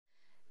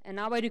And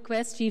now I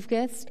request Chief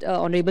Guest,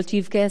 Honorable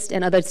Chief Guest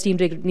and other esteemed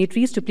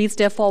dignitaries to please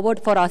step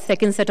forward for our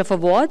second set of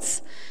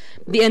awards.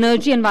 The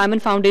Energy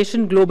Environment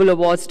Foundation Global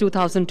Awards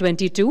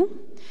 2022.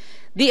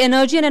 The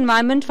Energy and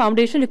Environment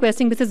Foundation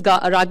requesting Mrs.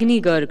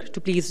 Ragini Garg to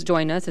please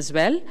join us as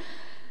well.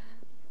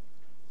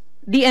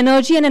 The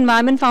Energy and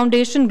Environment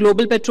Foundation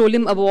Global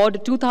Petroleum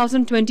Award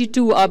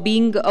 2022 are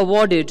being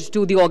awarded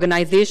to the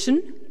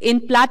organization in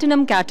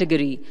Platinum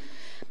category.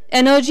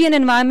 Energy and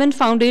Environment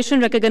Foundation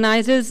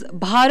recognizes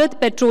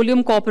Bharat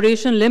Petroleum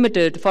Corporation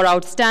Limited for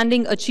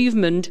outstanding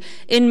achievement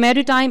in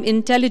maritime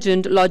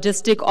intelligent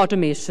logistic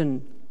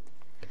automation.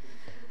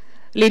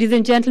 Ladies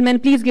and gentlemen,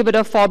 please give it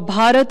up for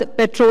Bharat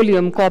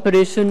Petroleum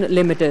Corporation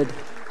Limited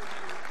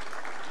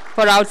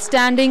for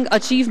outstanding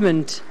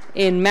achievement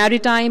in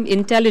maritime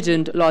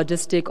intelligent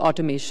logistic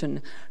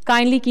automation.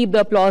 Kindly keep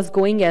the applause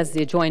going as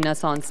they join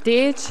us on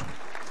stage.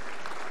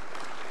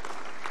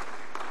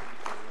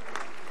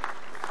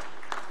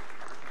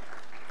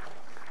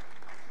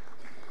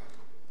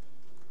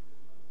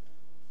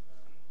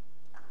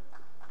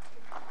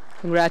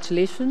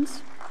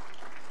 Congratulations.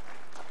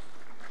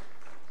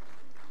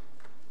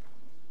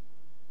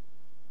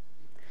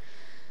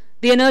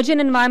 The Energy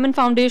and Environment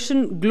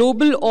Foundation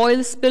Global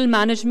Oil Spill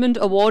Management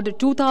Award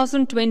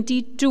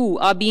 2022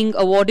 are being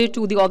awarded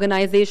to the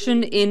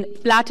organization in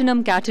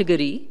Platinum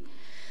category.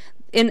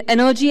 In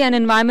Energy and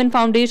Environment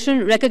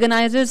Foundation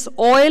recognizes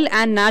Oil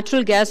and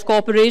Natural Gas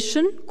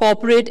Corporation,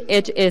 Corporate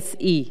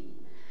HSE.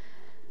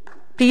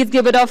 Please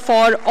give it up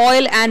for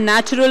Oil and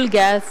Natural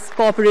Gas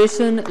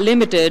Corporation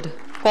Limited,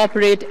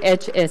 Corporate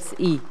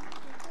HSE.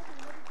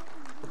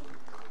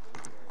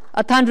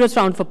 A thunderous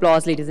round of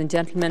applause, ladies and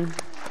gentlemen.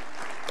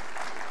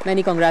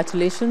 Many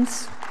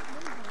congratulations.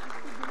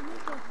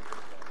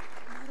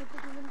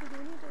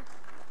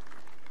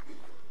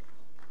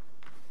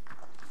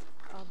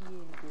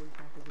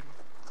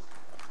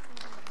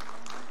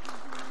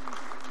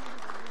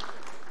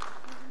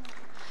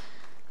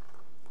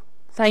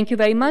 Thank you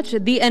very much.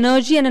 The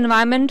Energy and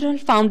Environmental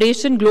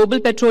Foundation Global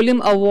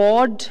Petroleum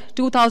Award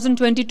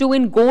 2022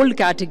 in Gold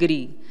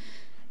category.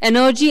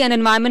 Energy and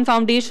Environment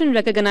Foundation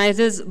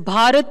recognizes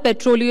Bharat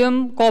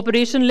Petroleum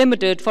Corporation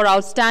Limited for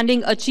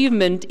outstanding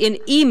achievement in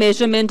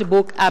e-measurement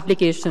book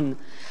application.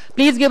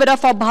 Please give it up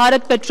for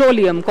Bharat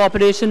Petroleum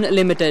Corporation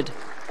Limited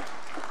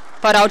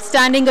for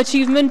outstanding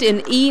achievement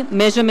in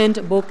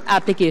e-measurement book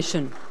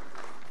application.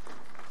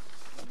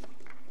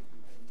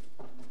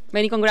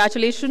 Many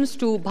congratulations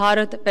to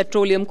Bharat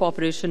Petroleum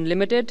Corporation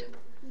Limited.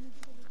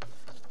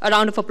 A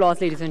round of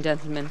applause, ladies and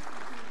gentlemen.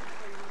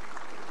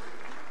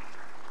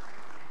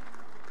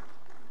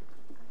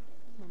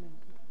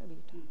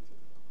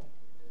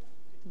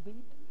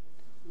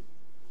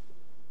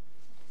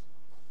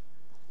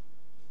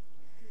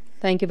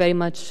 Thank you very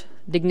much,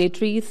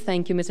 dignitaries.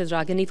 Thank you, Mrs.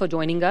 Ragini, for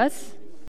joining us.